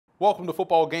Welcome to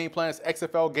Football Game Plan's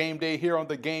XFL Game Day here on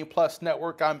the Game Plus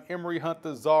Network. I'm Emery Hunt,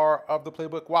 the czar of the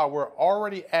playbook. Wow, we're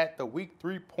already at the week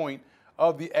 3 point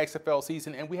of the XFL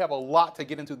season, and we have a lot to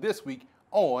get into this week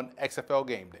on XFL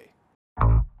Game Day.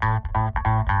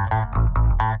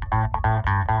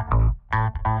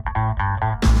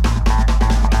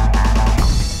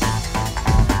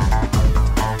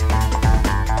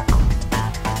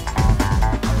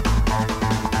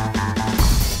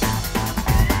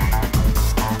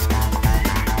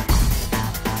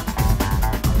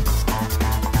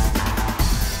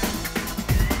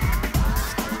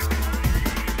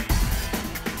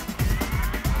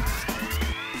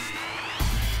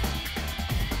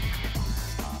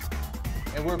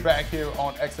 And we're back here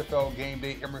on XFL Game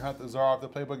Day. Emery Hunt, the czar of the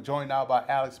playbook, joined now by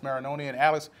Alex Marinoni. And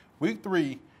Alex, week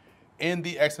 3 in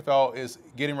the XFL is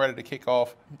getting ready to kick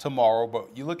off tomorrow.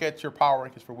 But you look at your power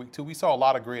rankings for week 2. We saw a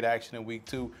lot of great action in week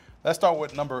 2. Let's start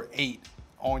with number 8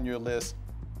 on your list,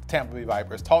 Tampa Bay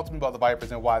Vipers. Talk to me about the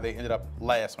Vipers and why they ended up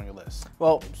last on your list.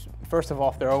 Well, first of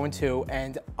all, they're 0-2,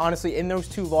 and honestly, in those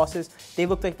 2 losses, they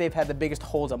look like they've had the biggest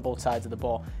holes on both sides of the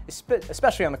ball,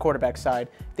 especially on the quarterback side.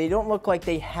 They don't look like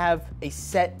they have a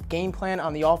set game plan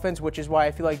on the offense, which is why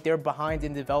I feel like they're behind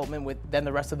in development than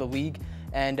the rest of the league.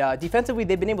 And defensively,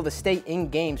 they've been able to stay in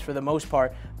games for the most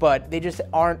part, but they just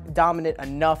aren't dominant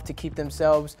enough to keep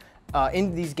themselves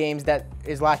in these games that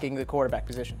is lacking the quarterback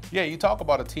position. Yeah, you talk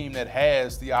about a team that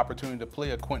has the opportunity to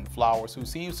play a Quentin Flowers who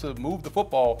seems to move the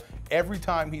football every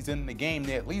time he's in the game.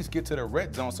 They at least get to the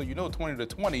red zone, so you know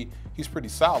 20-20, he's pretty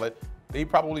solid. They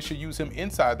probably should use him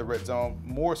inside the red zone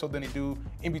more so than they do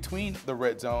in between the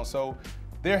red zone. So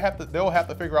they'll have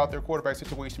to figure out their quarterback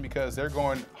situation because they're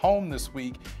going home this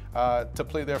week to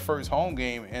play their first home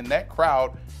game. And that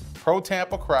crowd,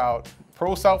 pro-Tampa crowd,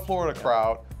 pro-South Florida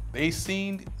crowd, they've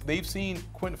seen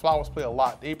Quentin Flowers play a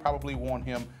lot. They probably want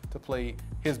him to play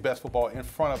his best football in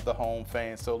front of the home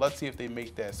fans. So let's see if they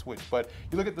make that switch. But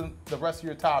you look at the rest of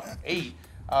your top 8,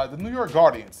 the New York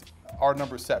Guardians are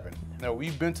number 7. Now,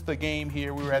 we've been to the game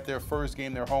here. We were at their first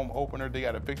game, their home opener. They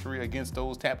got a victory against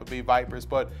those Tampa Bay Vipers.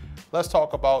 But let's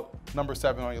talk about number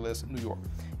 7 on your list, New York.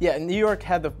 Yeah, New York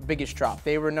had the biggest drop.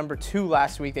 They were number 2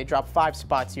 last week. They dropped 5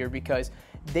 spots here because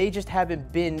they just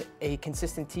haven't been a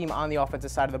consistent team on the offensive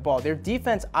side of the ball. Their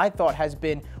defense, I thought, has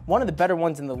been one of the better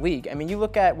ones in the league. I mean, you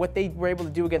look at what they were able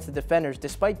to do against the defenders,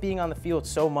 despite being on the field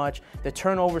so much, the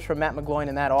turnovers from Matt McGloin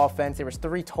in that offense, there was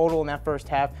 3 total in that first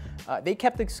half. They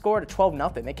kept the score to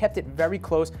 12-0. They kept it very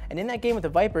close. And in that game with the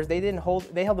Vipers, they held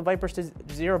the Vipers to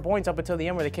 0 points up until the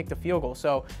end where they kicked the field goal.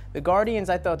 So the Guardians,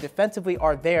 I thought, defensively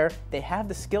are there. They have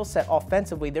the skill set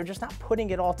offensively. They're just not putting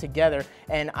it all together.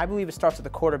 And I believe it starts with the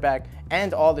quarterback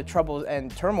and all the troubles and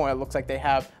turmoil it looks like they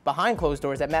have behind closed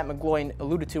doors that Matt McGloin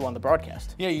alluded to on the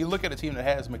broadcast. Yeah, you look at a team that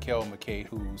has Mikael McKay,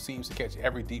 who seems to catch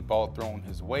every deep ball thrown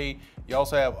his way. You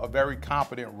also have a very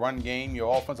competent run game.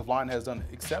 Your offensive line has done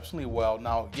exceptionally well.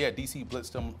 Now, yeah, DC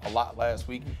blitzed them a lot last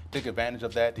week, took advantage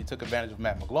of that. They took advantage of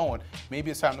Matt McGloin.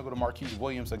 Maybe it's time to go to Marquise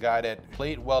Williams, a guy that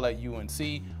played well at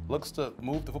UNC, looks to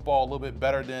move the football a little bit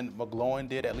better than McGloin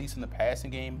did, at least in the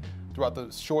passing game. Throughout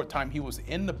the short time he was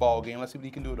in the ball game, let's see what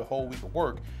he can do the whole week of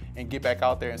work and get back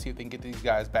out there and see if they can get these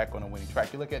guys back on the winning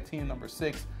track. You look at team number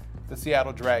 6, the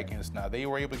Seattle Dragons. Now, they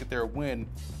were able to get their win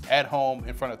at home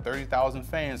in front of 30,000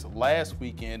 fans last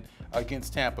weekend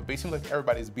against Tampa Bay. It seems like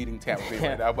everybody's beating Tampa Bay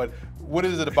right now, but what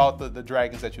is it about the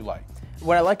Dragons that you like?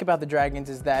 What I like about the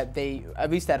Dragons is that they, at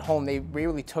least at home, they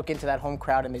really took into that home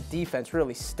crowd and the defense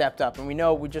really stepped up. And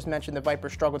we just mentioned the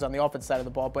Vipers' struggles on the offensive side of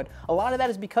the ball, but a lot of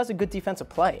that is because of good defensive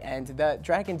play. And the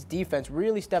Dragons' defense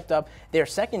really stepped up. Their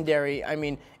secondary, I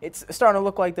mean, it's starting to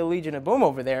look like the Legion of Boom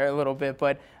over there a little bit,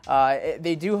 but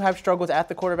they do have struggles at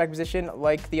the quarterback position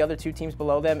like the other 2 teams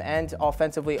below them, and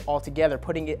offensively altogether,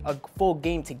 putting it a full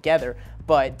game together.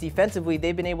 But defensively,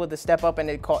 they've been able to step up, and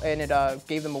it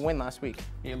gave them a win last week.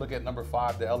 You look at number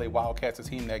 5, the LA Wildcats, a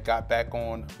team that got back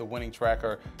on the winning track,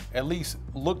 or at least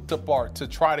looked apart to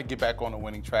try to get back on the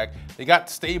winning track. They got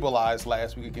stabilized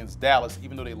last week against Dallas,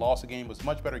 even though they lost the game. It was a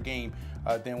much better game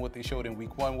than what they showed in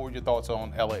week 1. What were your thoughts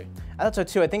on LA? I thought so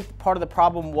too. I think part of the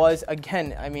problem was,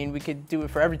 again, I mean, we could do it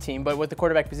for every team, but with the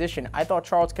quarterback position, I thought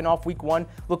Charles Kanoff week 1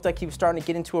 looked like he was starting to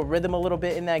get into a rhythm a little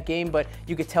bit in that game, but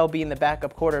you could tell being the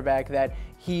backup quarterback that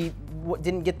he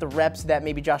didn't get the reps that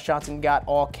maybe Josh Johnson got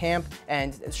all camp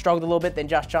and struggled a little bit. Then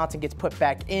Josh Johnson gets put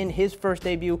back in his first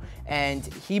debut, and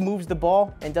he moves the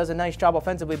ball and does a nice job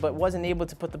offensively, but wasn't able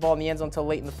to put the ball in the end zone until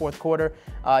late in the 4th quarter.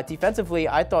 Defensively,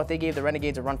 I thought they gave the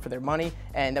Renegades a run for their money,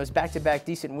 and that was back-to-back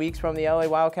decent weeks from the LA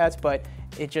Wildcats, but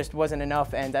it just wasn't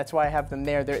enough, and that's why I have them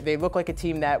there. They look like a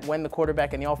team that when the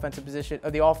quarterback and the offensive position,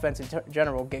 or the offense in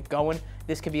general, get going,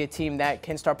 this could be a team that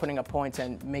can start putting up points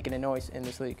and making a noise in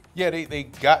this league. Yeah, they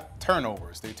got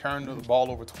turnovers. They turned the ball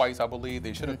over twice, I believe.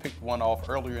 They should have picked one off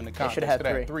earlier in the contest. They should have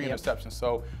had three yep. interceptions.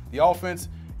 So the offense,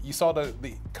 you saw the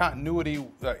continuity,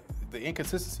 the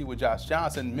inconsistency with Josh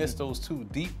Johnson, missed those 2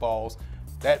 deep balls.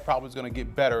 That probably is going to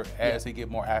get better as they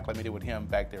get more acclimated with him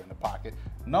back there in the pocket.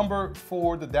 Number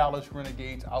 4, the Dallas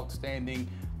Renegades, outstanding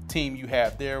team you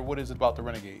have there. What is it about the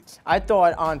Renegades? I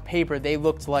thought on paper they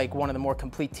looked like one of the more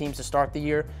complete teams to start the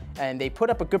year, and they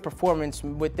put up a good performance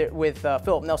with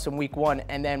Philip Nelson week 1.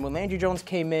 And then when Landry Jones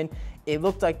came in, it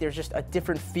looked like there's just a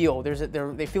different feel.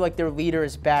 They feel like their leader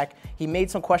is back. He made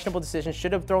some questionable decisions.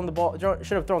 Should have thrown 3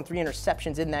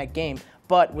 interceptions in that game,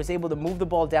 but was able to move the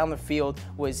ball down the field.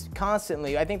 Was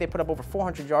constantly, I think they put up over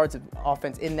 400 yards of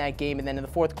offense in that game. And then in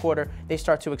the fourth quarter, they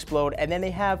start to explode. And then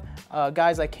they have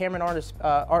guys like Cameron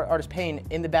Artis-Payne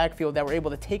in the backfield that were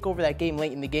able to take over that game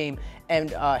late in the game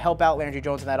and help out Landry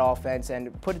Jones in that offense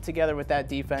and put it together with that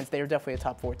defense. They are definitely a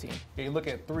top 4 team. Okay, you look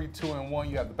at 3-2-1.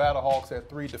 You have the Battlehawks at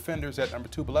 3, Defenders at number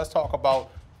 2. But let's talk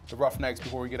about the Roughnecks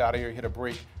before we get out of here and hit a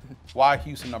break. Why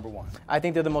Houston number 1? I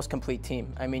think they're the most complete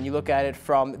team. I mean, you look at it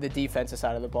from the defensive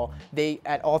side of the ball. They,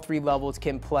 at all 3 levels,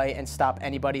 can play and stop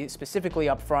anybody, specifically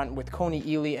up front with Coney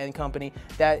Ely and company.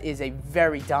 That is a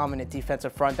very dominant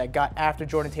defensive front that got after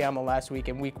Jordan Teamo last week.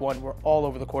 In week 1, we're all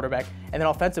over the quarterback. And then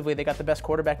offensively, they got the best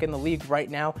quarterback in the league right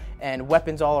now and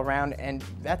weapons all around. And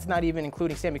that's not even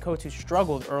including Sammy Coates, who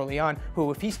struggled early on,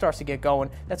 who, if he starts to get going,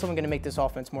 that's only going to make this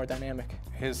offense more dynamic.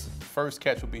 His first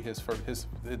catch will be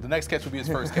the next catch will be his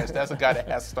first catch. That's a guy that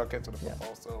has to start catching the football.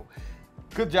 Yeah. So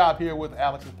good job here with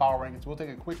Alex's Power Rankings. We'll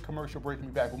take a quick commercial break and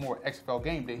be back with more XFL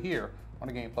Game Day here on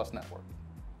the Game Plus Network.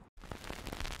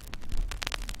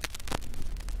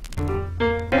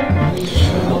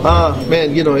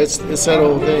 Man, you know, it's that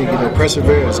old thing, you know,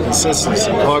 perseverance,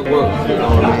 consistency, hard work, you know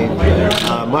what I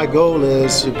mean? My goal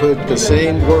is to put the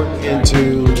same work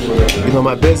into, you know,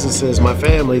 my businesses, my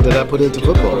family that I put into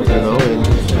football, you know,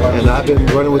 and I've been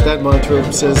running with that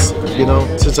mantra since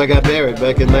I got married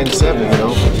back in '97, you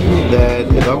know, that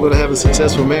if I'm going to have a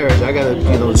successful marriage, I got to,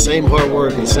 you know, the same hard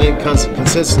work and same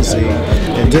consistency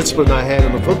and discipline I had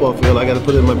on the football field, I got to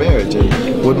put in my marriage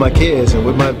and with my kids and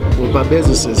with my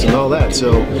businesses and all that.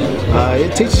 So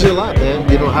it teaches you a lot, man.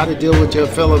 You know, how to deal with your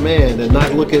fellow man and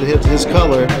not look at his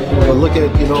color, but look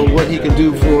at, you know, what he can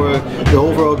do for the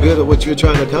overall good of what you're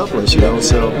trying to accomplish, you know.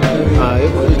 So,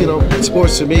 you know,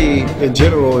 sports to me in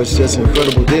general is just an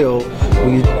incredible deal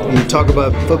when you talk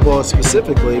about football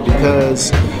specifically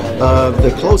because of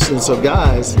the closeness of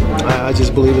guys. I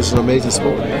just believe it's an amazing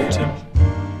sport.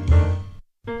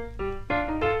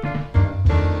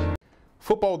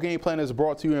 Football Game Plan is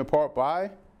brought to you in part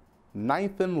by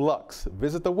 9th and Lux.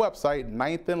 Visit the website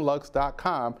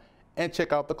 9thandlux.com and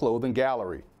check out the clothing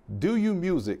gallery. Do You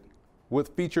Music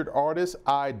with featured artist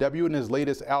IW in his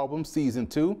latest album, Season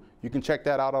 2. You can check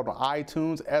that out on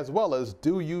iTunes as well as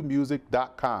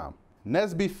doyoumusic.com.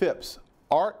 Nesby Phipps,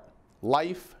 art,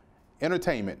 life,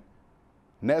 entertainment.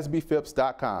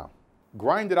 NesbyPhipps.com.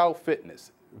 Grind It Out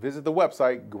Fitness. Visit the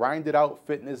website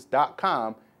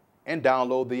grinditoutfitness.com and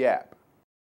download the app.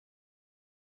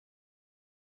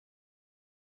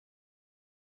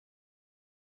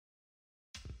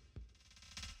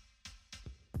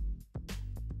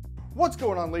 What's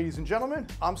going on, ladies and gentlemen?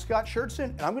 I'm Scott Schertzen,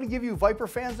 and I'm going to give you Viper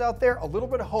fans out there a little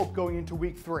bit of hope going into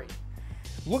week 3.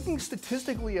 Looking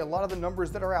statistically at a lot of the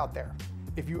numbers that are out there,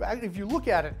 if you look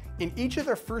at it, in each of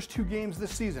their first 2 games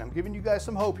this season, I'm giving you guys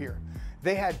some hope here,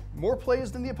 they had more plays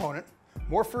than the opponent,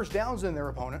 more first downs than their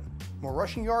opponent, more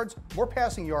rushing yards, more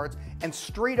passing yards, and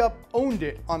straight up owned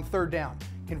it on 3rd down,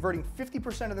 converting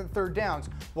 50% of their 3rd downs,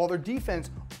 while their defense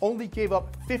only gave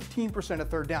up 15% of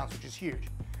 3rd downs, which is huge.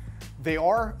 They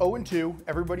are 0-2.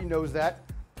 Everybody knows that.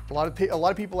 A lot of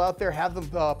people out there have them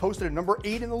posted at number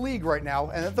 8 in the league right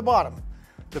now, and at the bottom.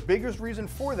 The biggest reason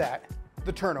for that,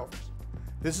 the turnovers.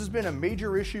 This has been a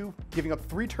major issue, giving up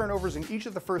 3 turnovers in each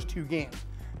of the first 2 games.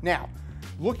 Now,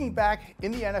 looking back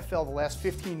in the NFL the last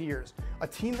 15 years, a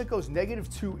team that goes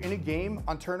 -2 in a game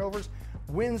on turnovers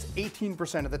wins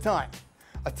 18% of the time.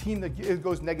 A team that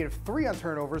goes -3 on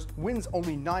turnovers wins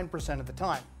only 9% of the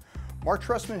time. Mark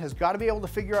Trestman has got to be able to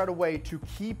figure out a way to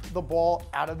keep the ball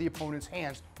out of the opponent's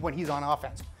hands when he's on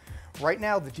offense. Right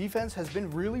now, the defense has been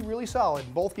really, really solid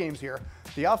in both games here.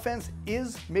 The offense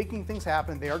is making things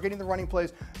happen. They are getting the running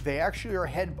plays. They actually are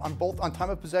ahead on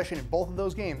time of possession in both of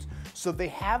those games. So they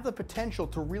have the potential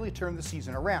to really turn the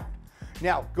season around.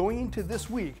 Now, going into this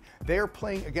week, they are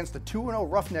playing against a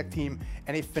 2-0 Roughneck team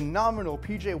and a phenomenal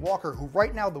PJ Walker, who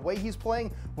right now, the way he's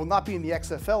playing, will not be in the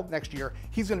XFL next year.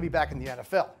 He's going to be back in the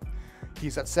NFL.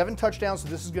 He's at 7 touchdowns, so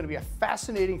this is going to be a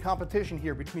fascinating competition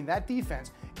here between that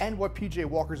defense and what PJ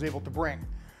Walker's able to bring.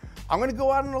 I'm going to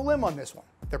go out on a limb on this one.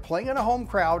 They're playing in a home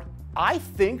crowd. I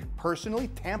think, personally,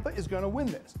 Tampa is going to win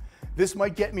this. This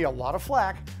might get me a lot of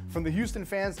flack from the Houston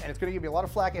fans, and it's going to give me a lot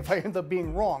of flack if I end up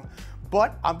being wrong.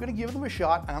 But I'm going to give them a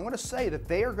shot, and I'm going to say that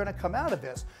they are going to come out of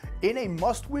this in a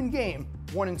must-win game,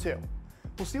 1-2.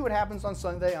 We'll see what happens on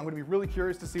Sunday. I'm going to be really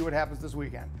curious to see what happens this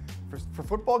weekend. For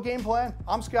Football Game Plan,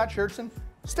 I'm Scott Schertzen.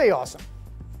 Stay awesome.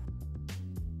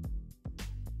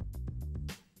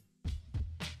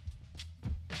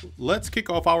 Let's kick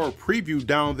off our preview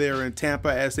down there in Tampa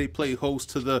as they play host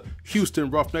to the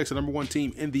Houston Roughnecks, the #1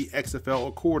 team in the XFL,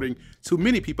 according to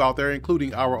many people out there,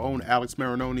 including our own Alex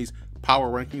Marinoni's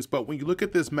power rankings. But when you look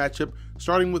at this matchup,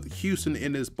 starting with Houston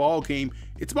in this ball game,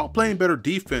 it's about playing better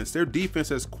defense. Their defense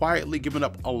has quietly given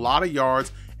up a lot of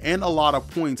yards and a lot of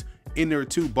points in their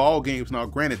 2 ball games. Now,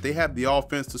 granted, they have the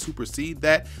offense to supersede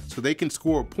that, so they can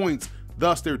score points.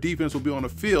 Thus, their defense will be on the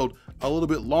field a little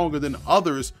bit longer than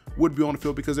others would be on the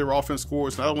field because their offense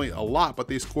scores not only a lot, but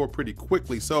they score pretty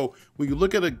quickly. So when you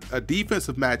look at a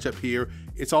defensive matchup here,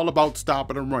 it's all about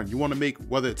stopping and run. You want to make,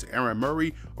 whether it's Aaron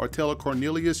Murray or Taylor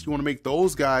Cornelius, you want to make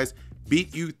those guys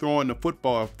beat you throwing the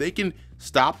football. If they can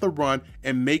stop the run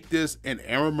and make this an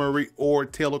Aaron Murray or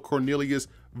Taylor Cornelius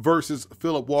versus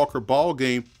Phillip Walker ball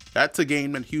game, that's a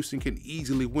game that Houston can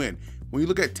easily win. When you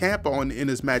look at Tampa in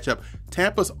this matchup,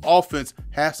 Tampa's offense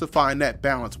has to find that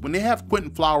balance. When they have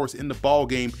Quentin Flowers in the ball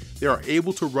game, they are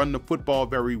able to run the football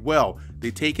very well.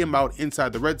 They take him out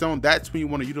inside the red zone. That's when you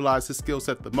want to utilize his skill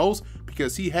set the most,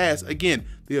 because he has, again,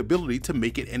 the ability to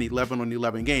make it an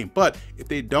 11-on-11 game. But if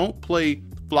they don't play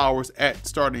Flowers at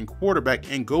starting quarterback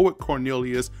and go with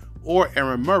Cornelius or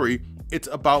Aaron Murray, it's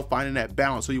about finding that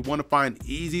balance. So you want to find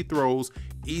easy throws,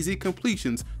 easy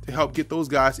completions to help get those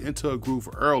guys into a groove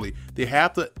early. They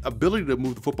have the ability to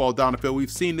move the football down the field.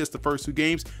 We've seen this the first 2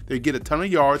 games. They get a ton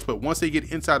of yards, but once they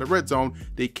get inside the red zone,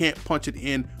 they can't punch it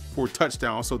in for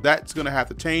touchdowns. So that's going to have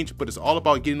to change, but it's all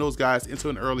about getting those guys into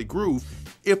an early groove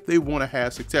if they want to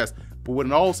have success. But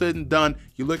when all said and done,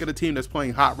 you look at a team that's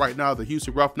playing hot right now, the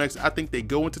Houston Roughnecks. I think they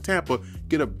go into Tampa,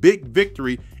 get a big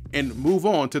victory, and move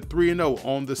on to 3-0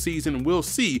 on the season. And we'll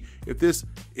see if this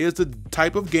is the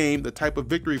type of game, the type of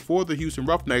victory for the Houston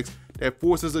Roughnecks that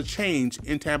forces a change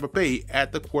in Tampa Bay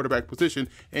at the quarterback position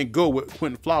and go with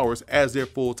Quentin Flowers as their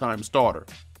full-time starter.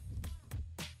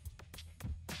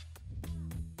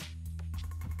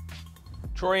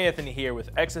 Troy Anthony here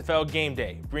with XFL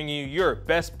Gameday, bringing you your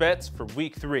best bets for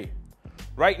Week 3.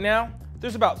 Right now,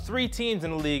 there's about 3 teams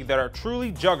in the league that are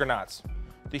truly juggernauts.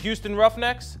 The Houston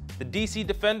Roughnecks, the DC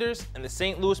Defenders, and the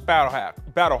St. Louis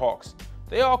Battlehawks.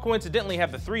 They all coincidentally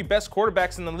have the 3 best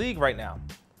quarterbacks in the league right now.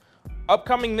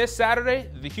 Upcoming this Saturday,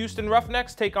 the Houston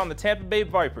Roughnecks take on the Tampa Bay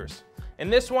Vipers. In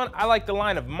this one, I like the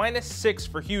line of -6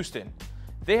 for Houston.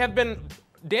 They have been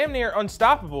damn near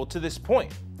unstoppable to this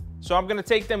point. So I'm going to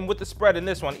take them with the spread in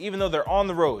this one, even though they're on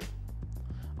the road.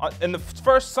 In the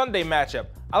first Sunday matchup,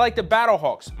 I like the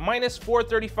Battlehawks,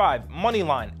 -435, money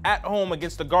line, at home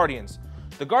against the Guardians.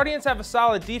 The Guardians have a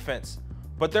solid defense,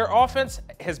 but their offense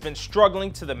has been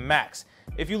struggling to the max.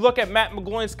 If you look at Matt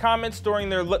McGloin's comments during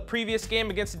their previous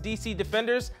game against the DC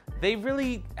Defenders, they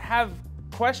really have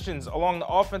questions along the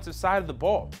offensive side of the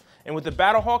ball. And with the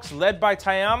Battlehawks led by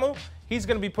Taiamu, he's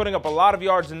going to be putting up a lot of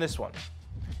yards in this one.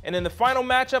 And in the final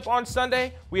matchup on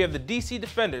Sunday, we have the DC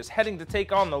Defenders heading to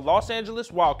take on the Los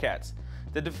Angeles Wildcats.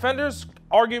 The Defenders,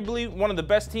 arguably one of the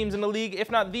best teams in the league,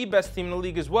 if not the best team in the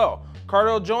league as well.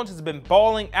 Cardell Jones has been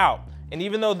balling out. And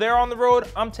even though they're on the road,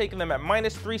 I'm taking them at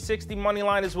 -360 money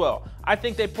line as well. I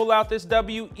think they pull out this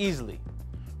W easily.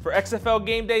 For XFL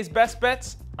Game Day's best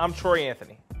bets, I'm Troy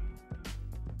Anthony.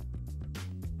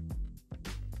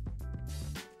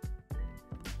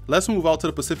 Let's move out to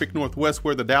the Pacific Northwest,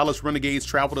 where the Dallas Renegades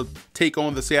travel to take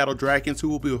on the Seattle Dragons, who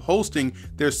will be hosting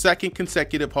their 2nd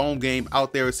consecutive home game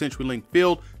out there at CenturyLink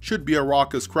Field. Should be a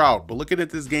raucous crowd. But looking at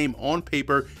this game on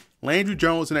paper, Landry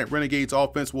Jones and that Renegades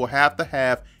offense will have to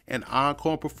have an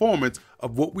encore performance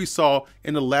of what we saw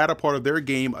in the latter part of their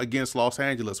game against Los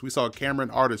Angeles. We saw Cameron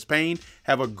Artis-Payne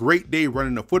have a great day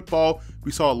running the football.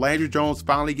 We saw Landry Jones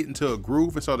finally get into a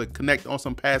groove and start to connect on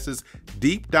some passes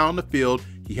deep down the field.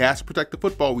 He has to protect the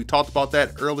football. We talked about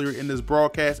that earlier in this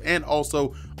broadcast and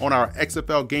also on our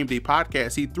XFL Gameday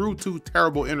podcast. He threw 2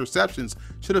 terrible interceptions.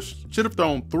 Should have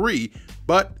thrown 3,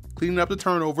 but cleaning up the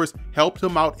turnovers, helped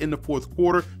him out in the fourth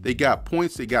quarter. They got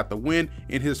points, they got the win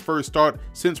in his first start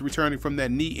since returning from that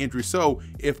knee injury. So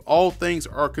if all things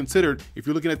are considered, if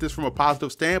you're looking at this from a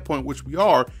positive standpoint, which we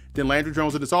are, then Landry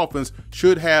Jones and his offense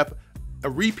should have a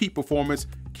repeat performance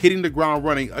hitting the ground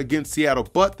running against Seattle.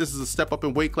 But this is a step up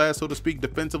in weight class, so to speak,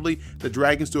 defensively. The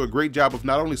Dragons do a great job of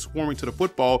not only swarming to the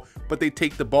football, but they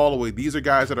take the ball away. These are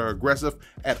guys that are aggressive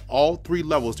at all three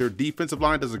levels. Their defensive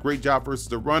line does a great job versus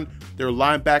the run. Their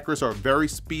linebackers are very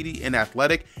speedy and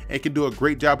athletic and can do a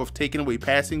great job of taking away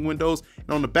passing windows. And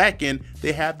on the back end,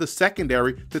 they have the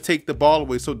secondary to take the ball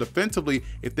away. So defensively,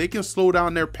 if they can slow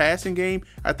down their passing game,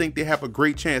 I think they have a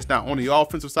great chance. Now, on the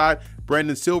offensive side,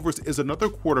 Brandon Silvers is another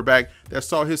quarterback that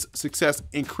saw his success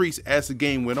increase as the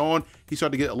game went on. He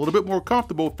started to get a little bit more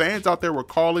comfortable. Fans out there were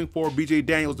calling for BJ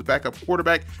Daniels, the backup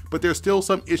quarterback, but there's still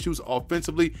some issues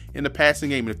offensively in the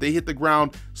passing game. And if they hit the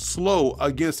ground slow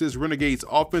against this Renegades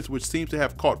offense, which seems to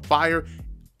have caught fire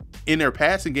in their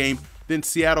passing game, then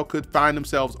Seattle could find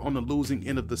themselves on the losing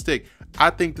end of the stick. I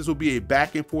think this will be a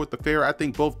back and forth affair. I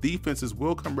think both defenses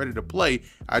will come ready to play.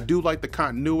 I do like the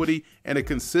continuity and the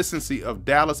consistency of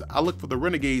Dallas. I look for the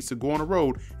Renegades to go on the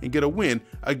road and get a win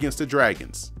against the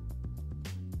Dragons.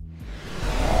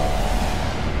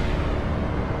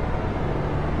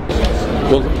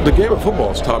 Well, the game of football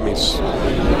has taught me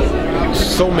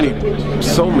so many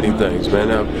things, man.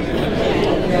 Now,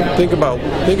 think about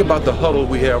the huddle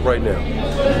we have right now,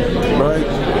 right?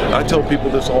 I tell people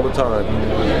this all the time.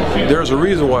 There's a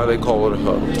reason why they call it a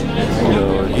huddle. You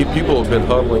know, people have been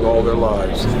huddling all their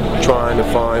lives, trying to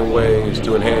find ways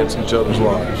to enhance each other's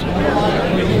lives.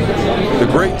 The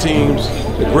great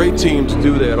teams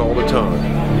do that all the time.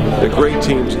 The great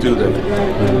teams do that.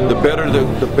 The better the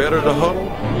huddle,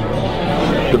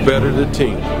 the better the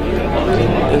team.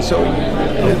 And so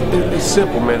it's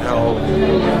simple, man, how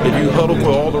if you huddle for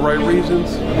all the right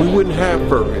reasons, we wouldn't have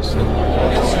Ferguson.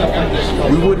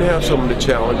 We wouldn't have some of the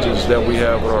challenges that we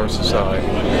have in our society.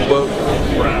 But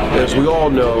as we all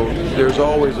know, there's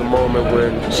always a moment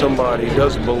when somebody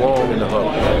doesn't belong in the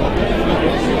huddle.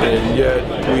 And yet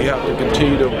we have to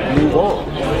continue to move on.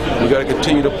 We got to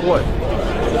continue to play.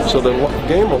 So the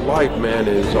game of life, man,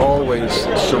 is always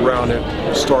starting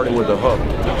with a huddle.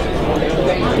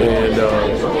 And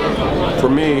for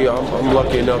me, I'm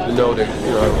lucky enough to know that,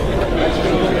 you know,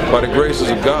 by the graces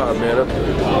of God, man,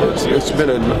 it's been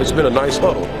a nice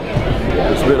huddle.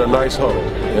 It's been a nice huddle.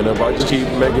 And if I just keep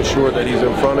making sure that he's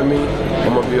in front of me,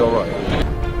 I'm gonna be all right.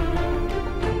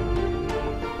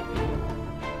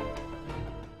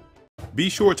 Be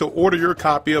sure to order your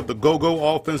copy of the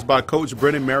Go-Go Offense by Coach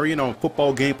Brennan Marion on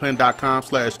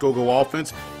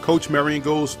footballgameplan.com/GoGoOffense. Coach Marion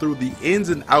goes through the ins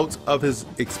and outs of his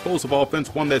explosive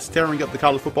offense, one that's tearing up the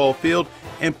college football field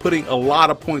and putting a lot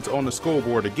of points on the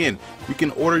scoreboard. Again, you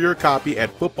can order your copy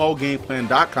at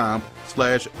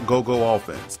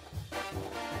footballgameplan.com/GoGoOffense.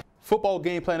 Football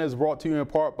Game Plan is brought to you in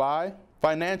part by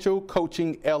Financial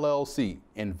Coaching LLC,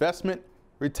 investment,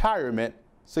 retirement,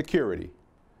 security,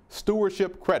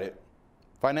 Stewardship Credit.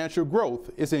 Financial growth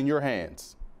is in your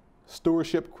hands.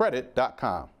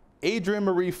 StewardshipCredit.com. Adrienne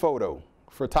Marie Photo,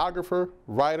 photographer,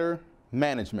 writer,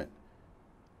 management.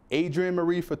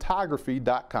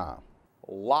 AdrienneMariePhotography.com.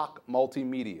 Lock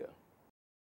Multimedia.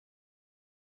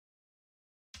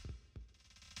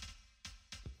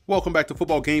 Welcome back to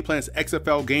Football Game Plan's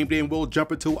XFL Gameday, and we'll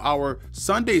jump into our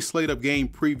Sunday slate of game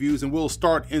previews, and we'll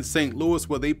start in St. Louis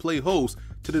where they play host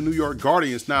to the New York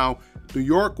Guardians. Now, New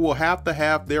York will have to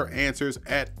have their answers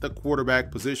at the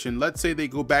quarterback position. Let's say they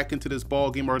go back into this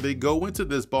ball game, or they go into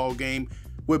this ball game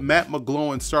with Matt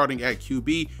McGloin starting at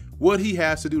QB. What he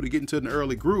has to do to get into an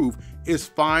early groove is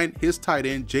find his tight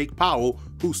end, Jake Powell,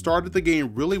 who started the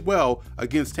game really well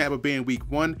against Tampa Bay in week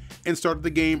 1 and started the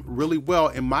game really well,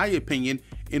 in my opinion,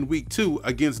 in week 2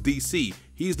 against DC.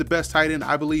 He's the best tight end,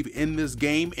 I believe, in this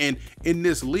game, and in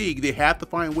this league, they have to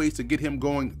find ways to get him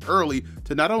going early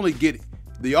to not only get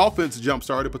the offense jump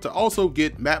started, but to also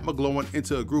get Matt McGloin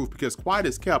into a groove, because quiet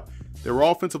as kept, their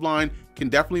offensive line can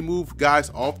definitely move guys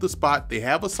off the spot. They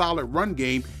have a solid run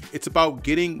game. It's about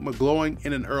getting McGloin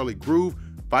in an early groove.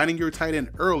 Finding your tight end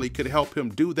early could help him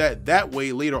do that. That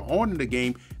way, later on in the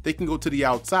game, they can go to the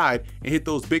outside and hit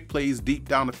those big plays deep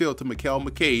down the field to Mikael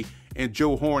McKay and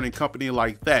Joe Horn and company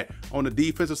like that. On the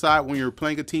defensive side, when you're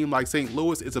playing a team like St.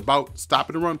 Louis, it's about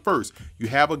stopping the run first. You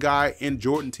have a guy in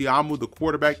Jordan Tiamu, the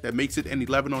quarterback, that makes it an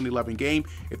 11-on-11 game.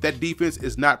 If that defense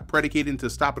is not predicated into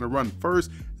stopping the run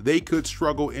first, they could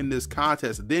struggle in this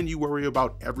contest. Then you worry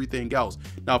about everything else.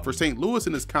 Now for St. Louis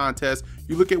in this contest,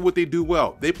 you look at what they do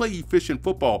well. They play efficient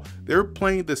football. They're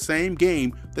playing the same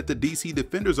game that the DC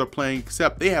Defenders are playing,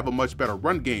 except they have a much better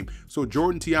run game. So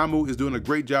Jordan Tiamu is doing a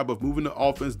great job of moving the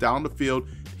offense down the field.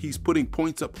 He's putting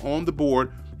points up on the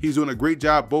board. He's doing a great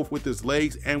job both with his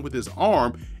legs and with his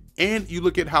arm. And you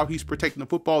look at how he's protecting the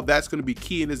football. That's going to be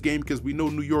key in this game because we know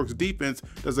New York's defense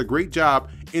does a great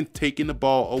job in taking the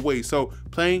ball away. So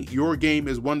playing your game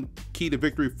is one key to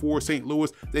victory for St.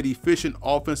 Louis. That efficient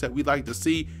offense that we like to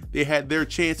see. They had their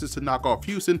chances to knock off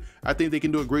Houston. I think they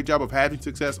can do a great job of having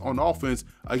success on offense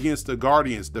against the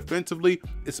Guardians. Defensively,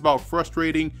 it's about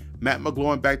frustrating Matt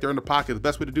McGloin back there in the pocket. The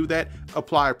best way to do that,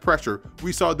 apply pressure.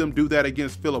 We saw them do that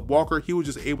against Phillip Walker. He was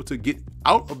just able to get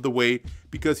out of the way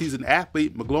because he's an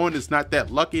athlete. McGloin is not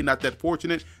that lucky, not that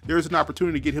fortunate. There's an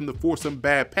opportunity to get him to force some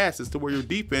bad passes to where your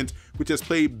defense, which has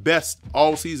played best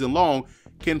all season long,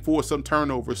 can force some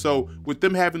turnover. So with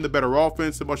them having the better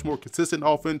offense, the much more consistent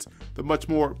offense, the much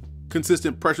more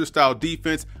consistent pressure style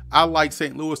defense, I like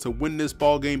St. Louis to win this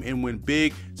ball game and win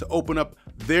big, to open up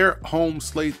their home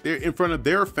slate. They're in front of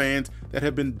their fans that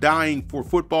have been dying for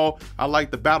football. I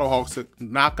like the Battlehawks to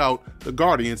knock out the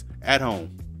Guardians at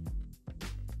home.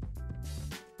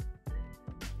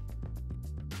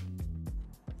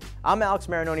 I'm Alex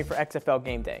Marinoni for XFL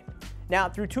Gameday. Now,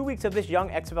 through 2 weeks of this young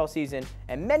XFL season,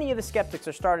 and many of the skeptics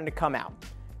are starting to come out.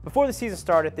 Before the season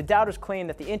started, the doubters claimed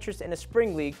that the interest in a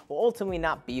spring league will ultimately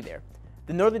not be there.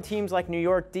 The northern teams like New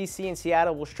York, DC, and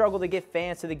Seattle will struggle to get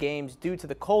fans to the games due to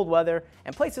the cold weather,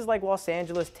 and places like Los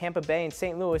Angeles, Tampa Bay, and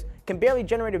St. Louis can barely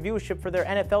generate a viewership for their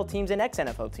NFL teams and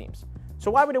ex-NFL teams. So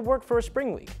why would it work for a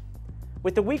spring league?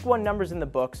 With the Week 1 numbers in the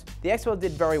books, the XFL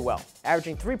did very well,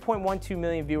 averaging 3.12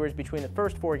 million viewers between the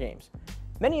first 4 games.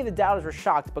 Many of the doubters were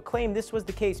shocked, but claimed this was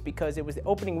the case because it was the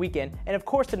opening weekend, and of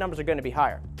course the numbers are going to be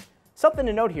higher. Something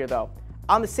to note here though,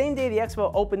 on the same day the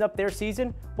XFL opened up their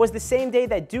season was the same day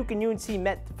that Duke and UNC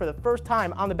met for the first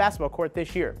time on the basketball court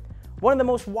this year. One of the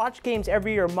most watched games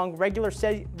every year among regular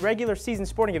season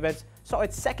sporting events saw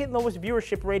its second lowest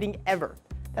viewership rating ever.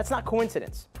 That's not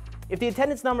coincidence. If the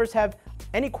attendance numbers have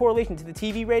any correlation to the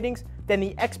TV ratings, then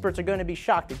the experts are going to be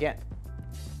shocked again.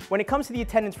 When it comes to the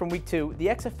attendance from Week 2, the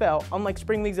XFL, unlike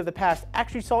spring leagues of the past,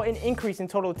 actually saw an increase in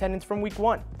total attendance from Week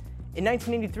 1. In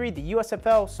 1983, the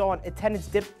USFL saw an attendance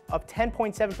dip of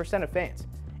 10.7% of fans.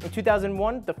 In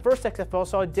 2001, the first XFL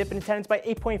saw a dip in attendance by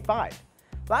 8.5%.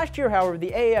 Last year, however,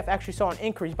 the AAF actually saw an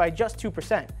increase by just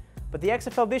 2%, but the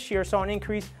XFL this year saw an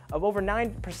increase of over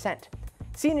 9%.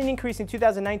 Seeing an increase in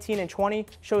 2019 and 20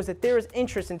 shows that there is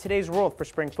interest in today's world for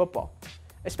spring football,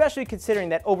 especially considering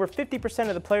that over 50%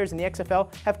 of the players in the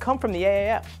XFL have come from the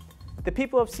AAF. The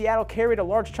people of Seattle carried a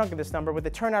large chunk of this number with a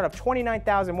turnout of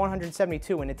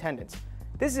 29,172 in attendance.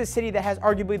 This is a city that has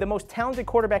arguably the most talented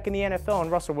quarterback in the NFL in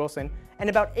Russell Wilson, and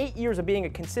about 8 years of being a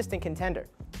consistent contender.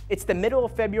 It's the middle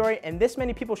of February and this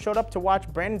many people showed up to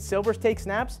watch Brandon Silvers take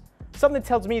snaps? Something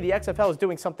tells me the XFL is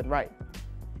doing something right.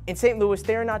 In St. Louis,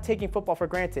 they are not taking football for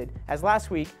granted, as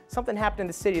last week, something happened in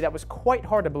the city that was quite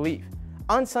hard to believe.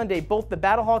 On Sunday, both the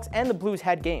Battlehawks and the Blues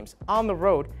had games on the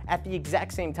road at the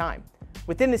exact same time.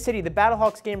 Within the city, the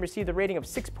Battlehawks game received a rating of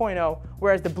 6.0,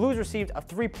 whereas the Blues received a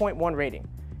 3.1 rating.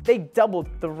 They doubled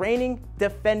the reigning,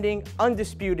 defending,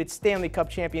 undisputed Stanley Cup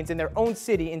champions in their own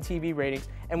city in TV ratings,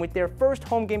 and with their first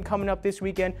home game coming up this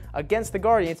weekend against the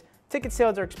Guardians, ticket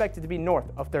sales are expected to be north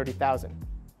of 30,000.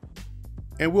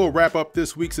 And we'll wrap up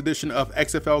this week's edition of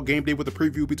XFL Game Day with a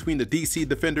preview between the DC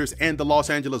Defenders and the Los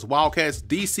Angeles Wildcats.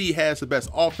 DC has the best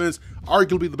offense,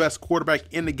 arguably the best quarterback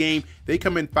in the game. They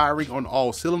come in firing on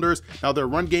all cylinders. Now, their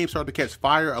run game started to catch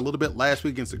fire a little bit last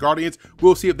week against the Guardians.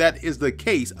 We'll see if that is the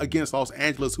case against Los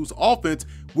Angeles, whose offense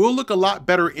will look a lot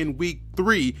better in Week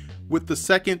 3 with the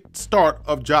second start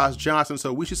of Josh Johnson.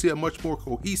 So we should see a much more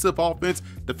cohesive offense.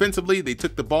 Defensively, they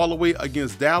took the ball away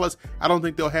against Dallas. I don't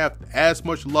think they'll have as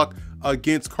much luck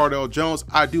against Cardell Jones.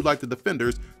 I do like the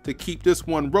Defenders to keep this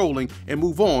one rolling and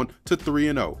move on to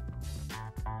 3-0.